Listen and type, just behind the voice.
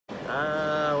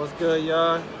What's good,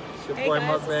 y'all? It's your boy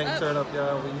Mukbang Turnup,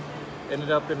 y'all. We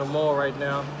ended up in the mall right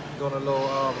now doing a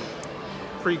little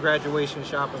pre-graduation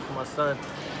shopping for my son.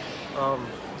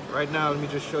 Right now, let me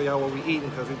just show y'all what we eating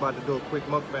because we about to do a quick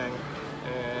mukbang.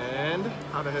 And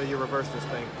how the hell you reverse this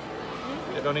thing?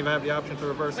 It don't even have the option to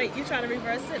reverse it. Wait, you trying to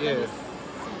reverse it? Yeah.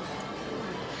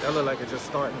 That look like it just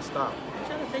start and stop. I'm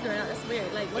trying to figure it out. That's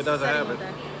weird. Like, what's it doesn't the have setting it.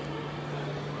 on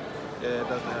that? Yeah, it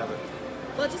doesn't have it.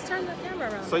 Well, just turn the camera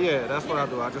around. So yeah, that's what I'll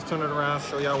do. I'll just turn it around,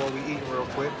 show y'all what we eating real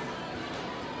quick.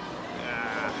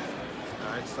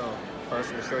 Alright, so first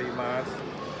I'm gonna show you mine.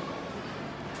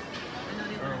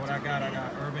 What I got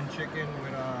urban chicken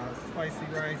with spicy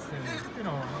rice and, you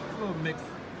know, a little mixed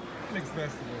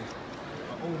vegetables.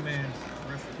 An old man's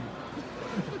recipe.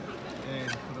 And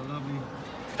for the lovely.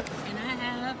 And I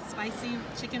have spicy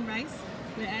chicken rice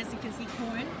with, as you can see,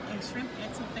 corn and shrimp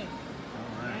etouffee.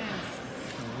 Alright. Yes.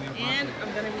 So and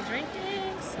I'm gonna be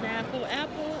drinking Snapple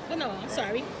apple. Oh no, I'm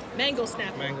sorry, mango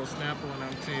Snapple. Mango Snapple, and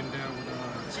I'm teeing down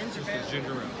with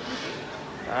ginger ale.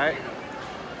 All right.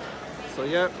 So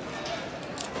yep,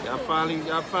 y'all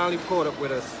finally caught up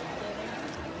with us.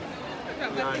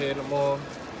 Y'all here in the mall.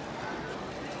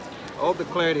 I hope the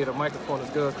clarity of the microphone is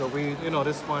good because we, you know,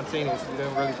 this is spontaneous. We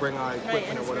didn't really bring our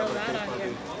equipment or whatever the case might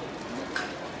be.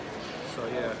 So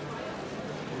yeah,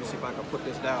 let me see if I can put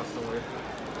this down somewhere.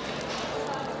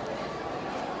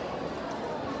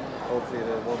 Hopefully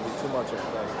there won't be too much of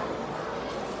that.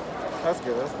 That's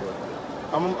good, that's good.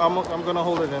 I'm gonna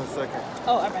hold it in a second.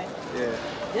 Oh, all right. Yeah.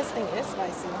 This thing is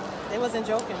spicy. They wasn't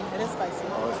joking. It is spicy.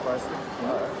 Oh, it's spicy?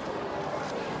 All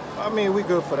right. I mean, we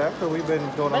good for that because we've been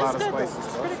doing a lot of spicy stuff.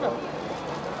 It's pretty good.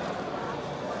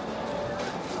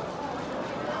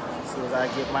 As soon as I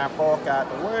get my fork out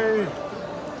the way.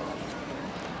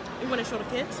 You want to show the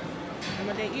kids and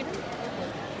what they eating?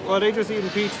 Well, they just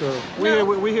eating pizza.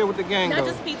 We here with the gang Not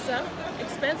though. just pizza,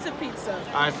 expensive pizza.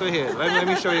 All right, so here, let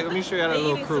me show you. Let me show you that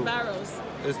little crew. Sbarros.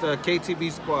 It's the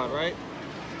KTB squad, right? So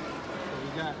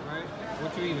we got right.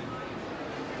 What you eating?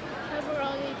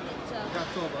 Pepperoni pizza. You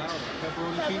got 12 hours.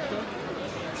 Pepperoni pizza. All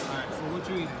right. So what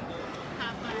you eating?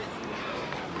 Popeyes.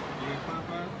 You eat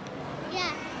Popeyes?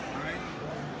 Yeah. All right.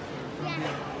 So it's gonna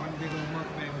be one big old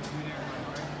mukbang with you there,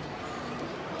 right?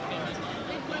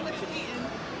 What you eating?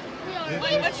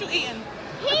 Wait, what you eating?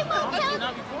 He will tell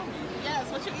Not before me.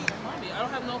 Yes, what you eating? Mommy, I don't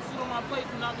have no food on my plate.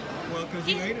 Do not before me. Well, because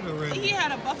you ate it already. He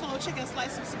had a buffalo chicken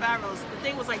slice of Sbarros. The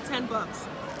thing was like $10.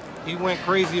 He went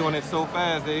crazy on it so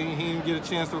fast that he didn't get a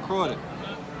chance to record it.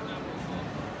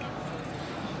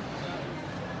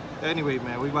 Anyway,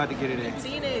 man, we about to get it in.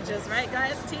 Teenagers, right,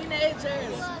 guys?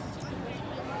 Teenagers.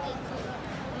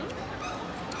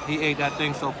 He ate that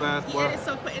thing so fast, He boy. ate it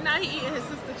so quick, and now he eating his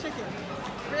sister chicken.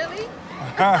 Really? You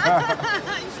should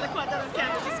have caught that on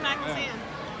camera. He smacked his hand.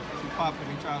 He popped it.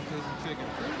 He tried to steal some chicken.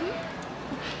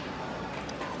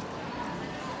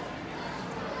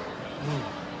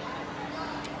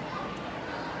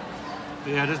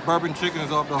 Yeah, this bourbon chicken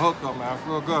is off the hook though, man. It's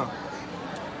real good.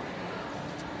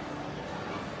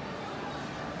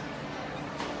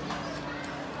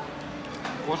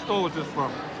 What store was this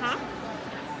from? Huh?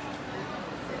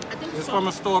 I think It's from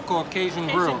a store called Cajun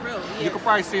Grill. Yeah. You can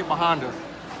probably see it behind us.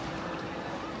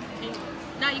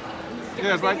 Now you can get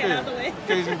Yeah, it's my right big head there. out the way.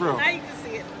 Cajun Grill. Now you can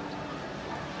see it.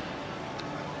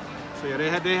 So yeah,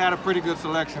 they had a pretty good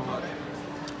selection, but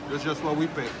it's just what we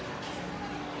picked.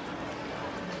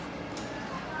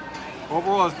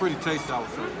 Overall, it's pretty tasty, I would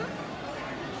say.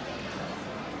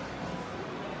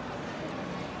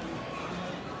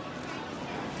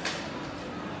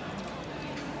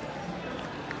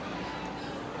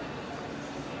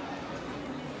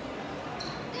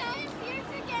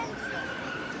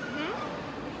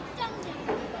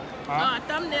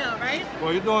 Thumbnail, right?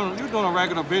 Well, you're doing a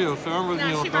regular video, so I don't really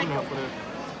need no thumbnail for this.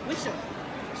 We should.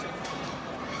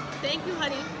 Thank you,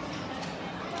 honey.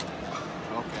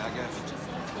 Okay, I guess.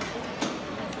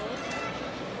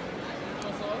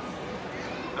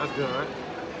 That's good, right?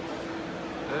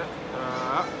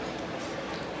 Yeah.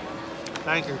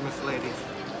 Thank you, Miss Lady.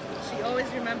 She always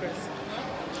remembers.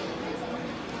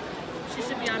 She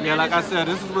should be on. Yeah, like I said,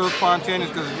 this is real spontaneous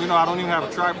because you know I don't even have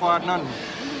a tripod, nothing.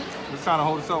 I'm just trying to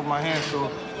hold this up with my hand, so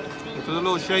if it's a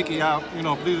little shaky,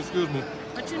 please excuse me.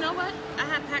 But you know what? I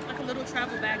have packed like a little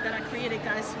travel bag that I created,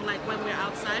 guys, for like when we're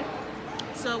outside.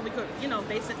 So we could,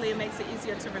 basically it makes it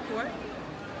easier to record.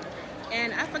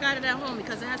 And I forgot it at home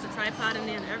because it has a tripod in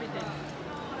there and everything.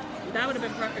 That would have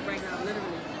been perfect right now,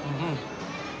 literally.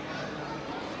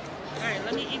 All right,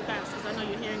 let me eat fast because I know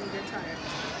you're hearing me get tired.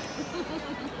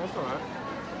 That's all right.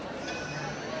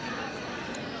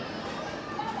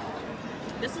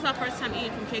 This is our first time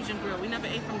eating from Cajun Grill. We never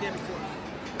ate from there before.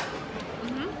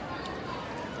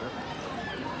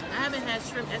 had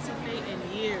shrimp etouffee in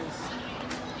years.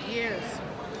 Years.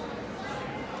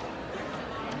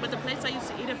 But the place I used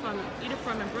to eat it from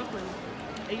in Brooklyn,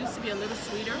 it used to be a little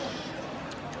sweeter,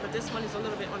 but this one is a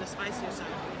little bit on the spicier side.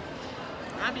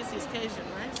 Obviously it's Cajun,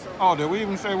 right? So. Oh, did we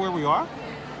even say where we are?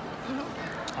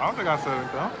 Mm-hmm. I don't think I said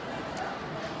it though.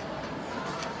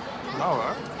 No,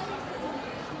 right?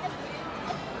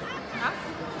 Huh?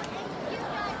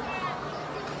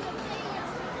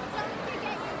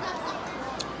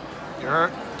 You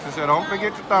heard? She said, don't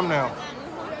forget your thumbnail.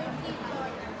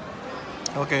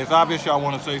 Okay, it's obvious y'all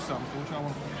want to say something. So what y'all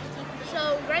want to say?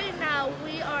 So right now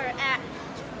we are at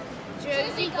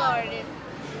Jersey Garden.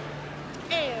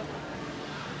 And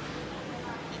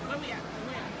Where we at?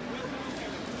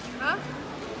 huh?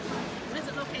 Where's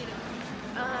it located?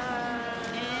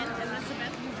 In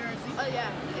Elizabeth, New Jersey. Oh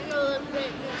yeah, in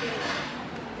Elizabeth, New Jersey.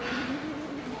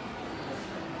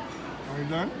 Are you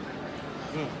done?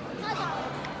 Good.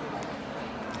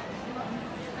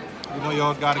 You know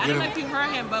y'all got to I get don't know it. if you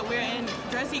heard him, but we're in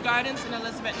Jersey Gardens in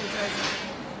Elizabeth, New Jersey.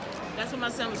 That's what my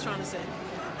son was trying to say.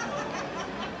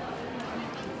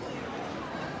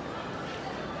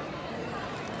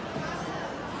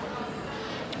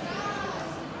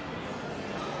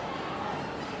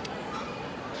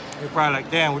 You're probably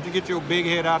like, damn, would you get your big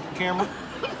head out the camera?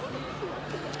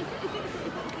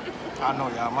 I know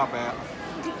y'all, my bad.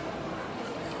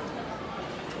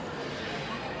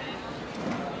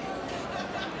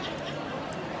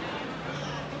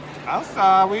 I'm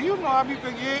sorry, you know I be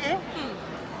forgetting.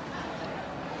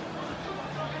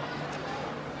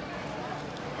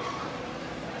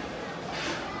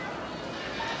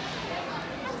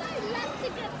 Somebody left to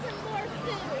get some more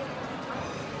food.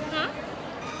 Huh?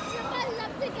 Somebody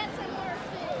left to get some more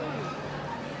food.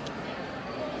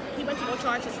 He went to go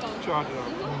charge his phone. Charge it up.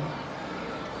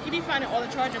 He be finding all the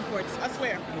charging ports, I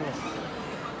swear.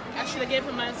 I should have gave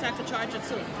him my sack to charge it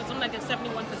too, because I'm like at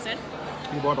 71%.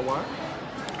 You bought the what?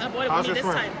 I bought it How's with me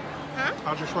your this shrimp? time. Huh?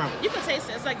 How's your shrimp? You can taste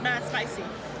it. It's like mad spicy.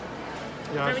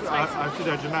 Yeah, Very spicy. I see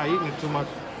that you're not eating it too much.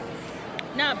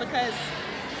 Nah, because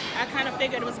I kind of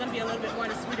figured it was going to be a little bit more on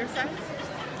the sweeter side,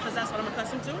 because that's what I'm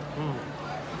accustomed to.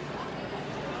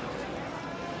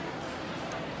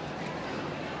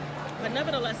 But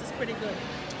nevertheless, it's pretty good.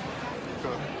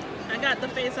 Good. I got the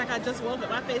face like I just woke up.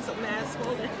 My face is mad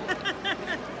swollen.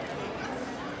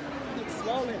 It's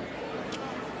swollen.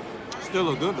 Still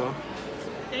look good though.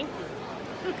 Thank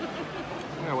you.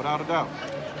 Yeah, without a doubt.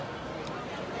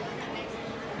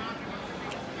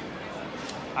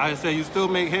 I say you still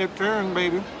make head turn,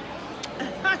 baby.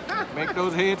 Make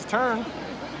those heads turn.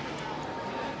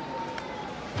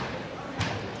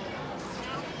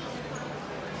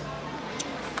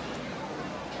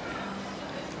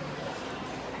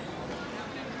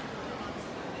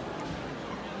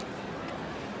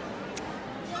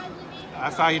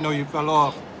 That's how you know you fell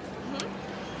off.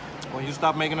 When you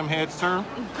stop making them heads turn,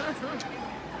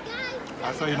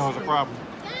 that's how you know it's a problem.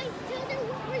 Guys, tell them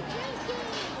what we're drinking.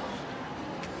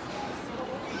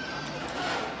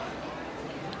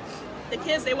 The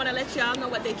kids, they want to let y'all know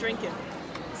what they're drinking.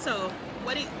 So,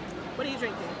 what are you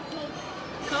drinking?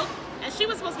 Coke? And she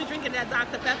was supposed to be drinking that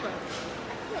Dr. Pepper.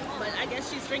 But I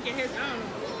guess she's drinking his, I don't know.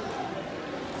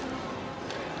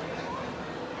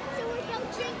 So we're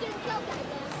both drinking Coke, I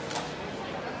guess.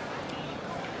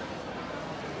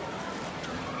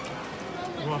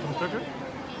 You want some chicken?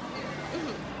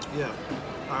 Yeah.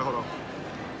 All right, hold on.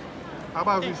 How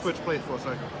about if we switch plates for a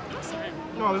second? I'm sorry.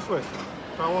 No, let's switch.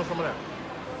 So I want some of that.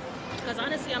 Because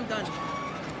honestly, I'm done.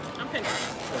 I'm finished.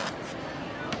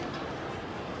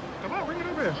 Come on, bring it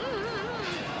over here.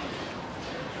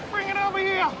 Bring it over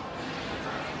here.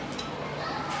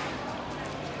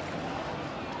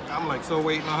 I'm like so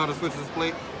waiting on how to switch this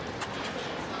plate.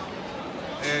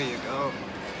 There you go.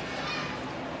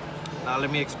 Now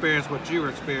let me experience what you were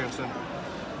experiencing.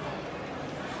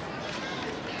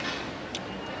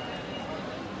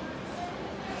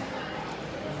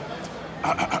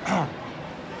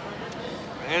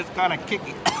 It's kind of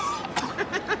kicky.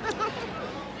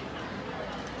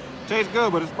 Tastes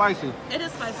good, but it's spicy. It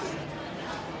is spicy.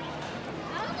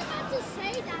 I was about to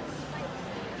say that's spicy.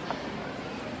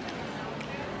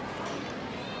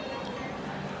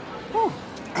 Whew.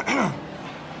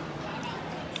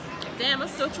 Damn, I'm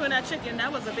still chewing that chicken.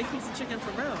 That was a big piece of chicken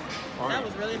for real. Oh, That yeah.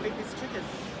 was really a big piece of chicken.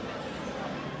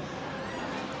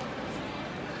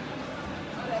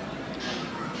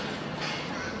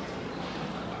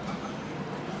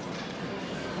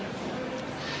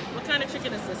 What kind of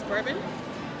chicken is this? Bourbon?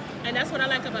 And that's what I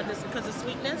like about this, because the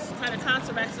sweetness kind of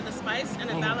counteracts with the spice and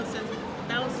it balances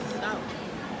it out.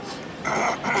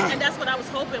 And that's what I was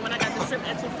hoping when I got the shrimp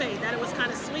etouffee, that it was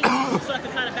kind of sweet, so I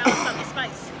could kind of balance out the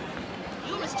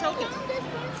choking.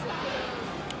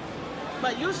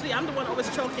 But usually I'm the one always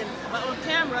choking. But on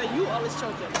camera, you always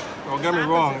choking. Don't get me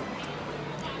wrong.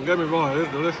 Don't get me wrong, it is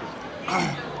delicious.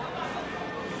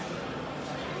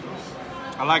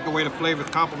 I like the way the flavors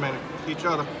complement each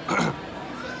other.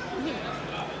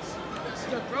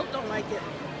 Your throat don't like it.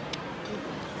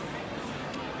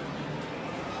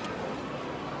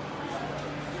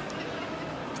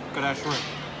 Look at that shrimp.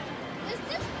 Is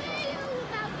this video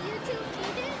about YouTube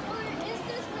eating, or is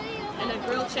this video about And the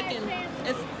grilled chicken.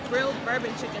 It's grilled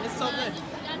bourbon chicken. It's so good.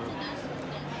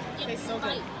 Tastes so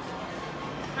good.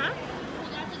 Huh?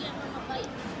 Forgot to give him a bite.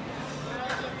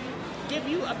 Give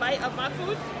you a bite of my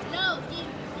food? No, give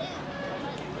them.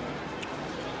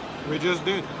 We just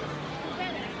did.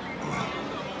 Better.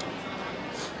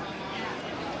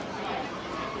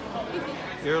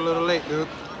 You're a little late, dude.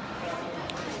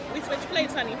 We switched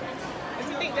plates, honey. What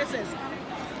do you think this is?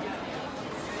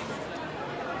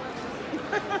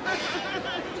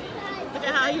 Look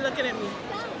at how you looking at me.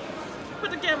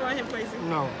 Put the camera on him, crazy.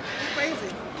 No, He's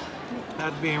crazy.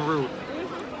 that's being rude.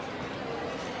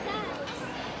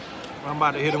 I'm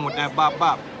about to hit him with that bop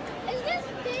bop. Is this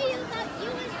video about you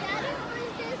and Daddy, or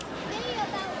is this video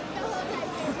about the whole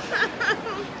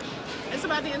country? It's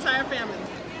about the entire family. Then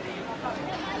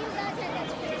why you guys have that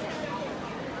face?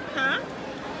 Huh?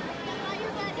 Then why you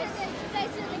guys have that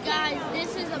face in the Guys,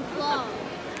 this is a vlog.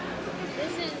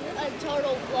 This is a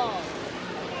total vlog.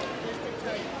 Just to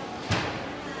tell you.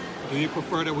 Do you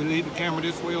prefer that we leave the camera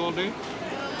this way all day?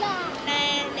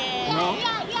 No. No?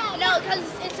 No, because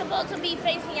it's supposed to be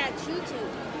facing at you two,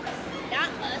 not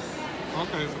us.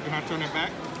 Okay, so can I turn it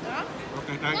back? Huh?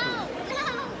 Okay, thank you. No.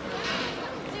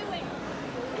 Don't do it.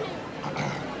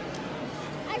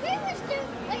 I really wish there,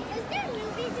 like, is there a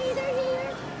movie theater here?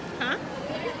 Huh?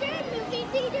 Is there a movie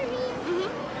theater here? Mm-hmm.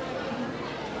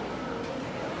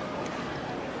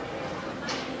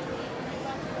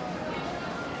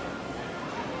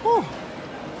 Whew.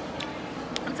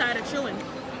 I'm tired of chewing.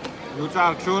 You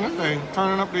tired of chewing this thing,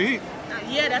 turning up the heat.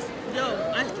 Yeah, that's,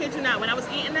 yo, I kid you not. When I was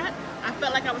eating that, I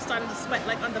felt like I was starting to sweat,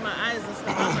 like under my eyes and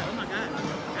stuff. I was like, oh my God.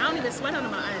 I don't even sweat under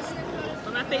my eyes.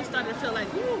 So my face started to feel like,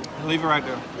 whoo, Leave it right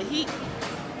there. the heat.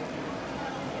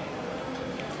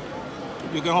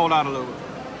 You can hold out a little bit.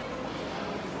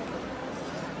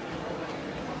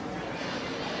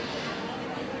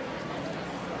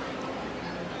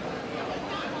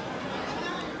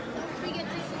 Don't forget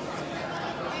to subscribe.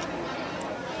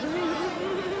 And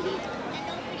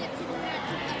don't forget to do that to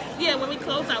us. Yeah, when we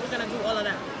close out, we're going to do all of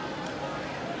that.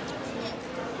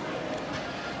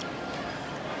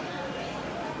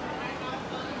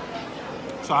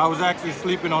 So I was actually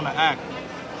sleeping on the act.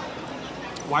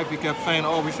 Wifey kept saying,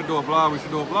 oh, we should do a vlog, we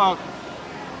should do a vlog.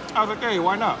 I was like, hey,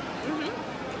 why not?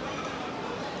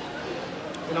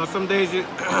 You know, some days you,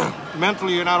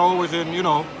 mentally you're not always in, you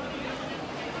know,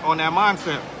 on that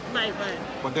mindset. Right, right.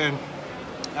 But then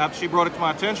after she brought it to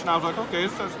my attention, I was like, okay,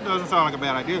 this doesn't sound like a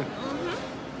bad idea.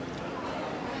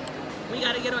 We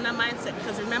got to get on that mindset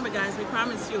because remember, guys, we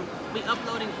promise you, we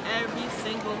uploading every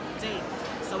single day.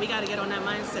 So we got to get on that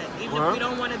mindset. Even if we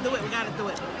don't want to do it, we got to do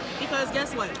it. Because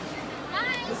guess what?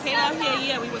 We came out here,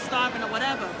 yeah, we were starving or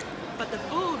whatever. But the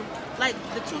food, like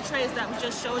the 2 trays that we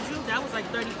just showed you, that was like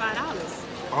 $35.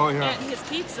 Oh, yeah. And his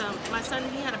pizza, my son,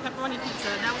 he had a pepperoni pizza,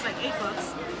 that was like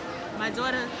 $8. My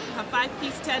daughter, her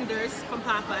 5-piece tenders from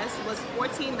Popeyes was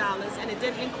 $14, and it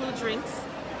didn't include drinks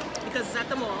because it's at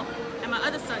the mall. And my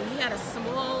other son, he had a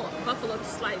small buffalo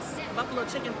slice, buffalo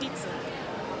chicken pizza.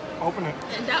 Open it.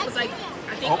 And that was like,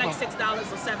 I think like $6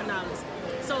 or $7.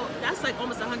 So that's like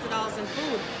almost $100 in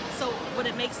food. So would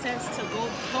it make sense to go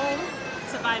home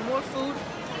to buy more food?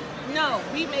 No,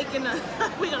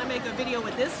 we're gonna make a video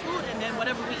with this food, and then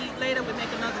whatever we eat later, we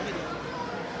make another video.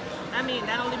 I mean,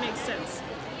 that only makes sense.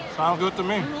 Sounds good to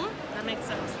me. That makes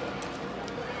sense.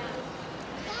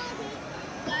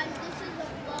 Guys, this is a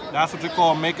vlog. That's what you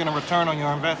call making a return on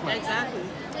your investment. Exactly.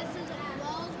 This is a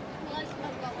vlog plus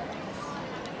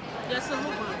Mukbang. Yes, a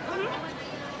mukbang.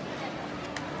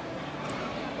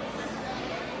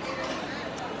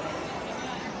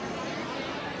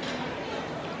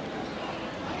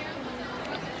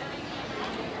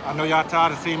 I know y'all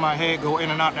tired of seeing my head go in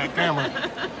and out that camera.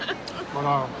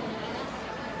 But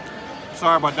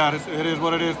sorry about that. It is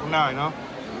what it is for now, you know?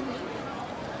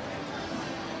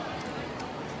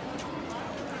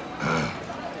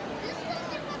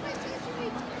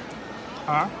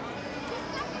 Huh?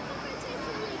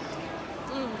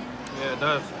 Yeah, it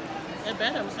does. It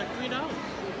better. It was like $3.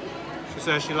 She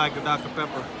says she liked the Dr.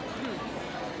 Pepper.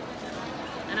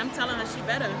 And I'm telling her she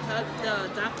better. The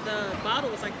bottle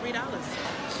was like $3. I'm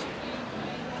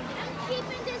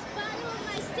keeping this bottle in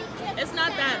my secret. It's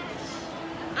not that,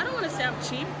 I don't want to say I'm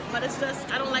cheap, but it's just,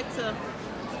 I don't like to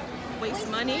waste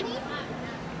money.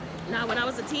 Now, when I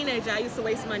was a teenager, I used to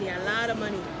waste money, a lot of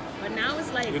money. But now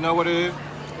it's like, You know what it is?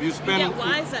 You spend. you get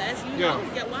wiser, as you know,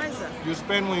 you get wiser. You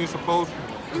spend when you're supposed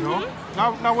to, you know?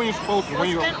 Not when you're supposed to. Or When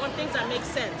you spend on things that make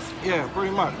sense. Yeah,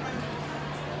 pretty much.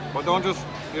 But don't just,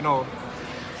 you know,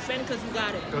 Spend because you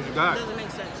got it. because you got It it. doesn't make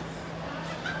sense.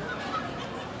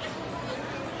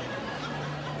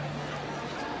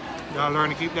 You gotta learn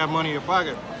to keep that money in your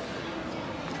pocket.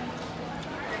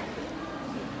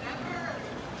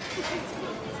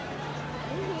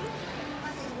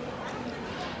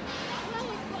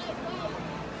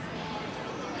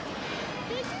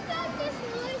 Did you guys just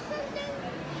realize something?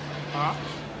 Huh?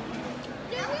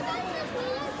 Did you guys just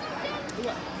realize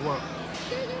something? What?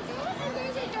 There's a girl and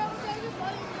there's a girl, there's a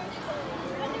boy and there's a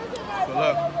girl. And there's a guy So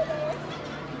look. over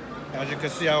there. As you can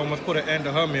see, I almost put an end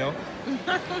to her meal.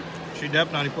 She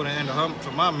definitely put an end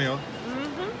to my meal.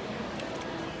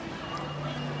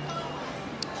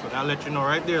 So that let you know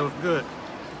right there it was good.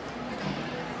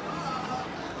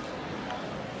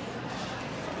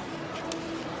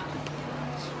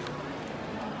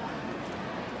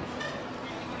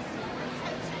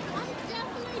 I'm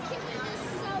definitely keeping this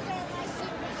soda in my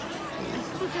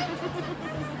secret.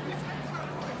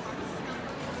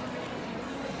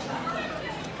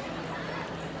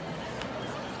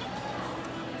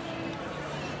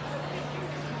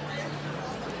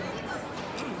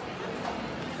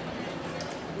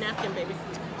 Napkin, baby.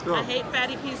 Sure. I hate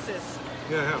fatty pieces.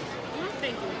 Yeah.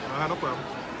 Thank you. No problem.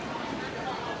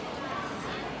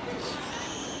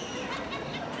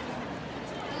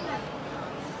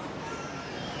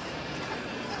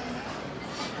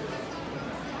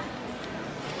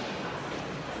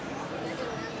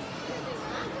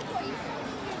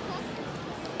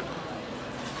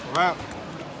 All right.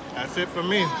 That's it for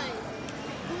me.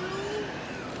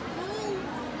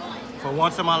 For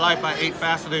once in my life, I ate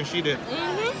faster than she did.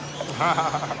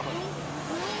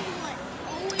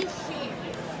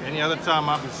 Any other time,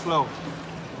 I'll be slow.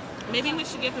 Maybe we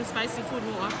should give him spicy food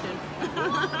more often.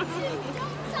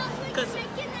 Because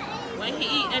when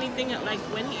he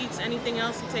eats anything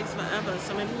else, he takes forever.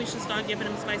 So maybe we should start giving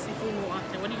him spicy food more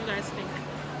often. What do you guys think?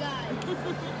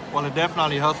 Well, it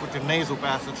definitely helps with your nasal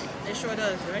passage. It sure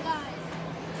does, right?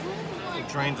 It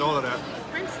drains all of that.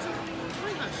 Prince,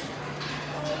 why hush?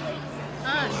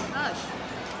 Hush, hush.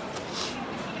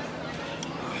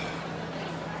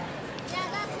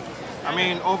 I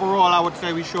mean, overall, I would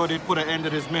say we sure did put an end to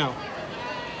this meal.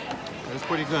 It's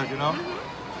pretty good, you know?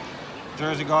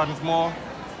 Jersey Gardens Mall.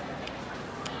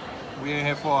 We in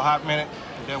here for a hot minute,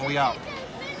 and then we out.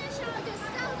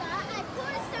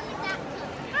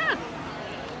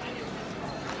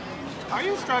 Are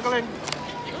you struggling?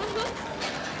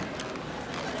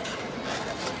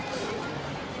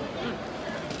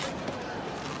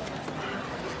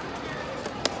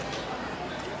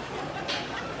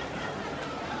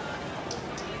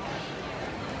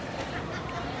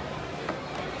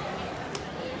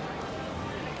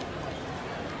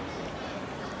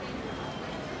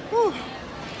 Whew.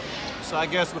 So I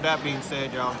guess with that being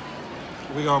said, y'all,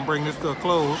 we're gonna bring this to a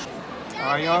close. All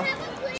right, y'all?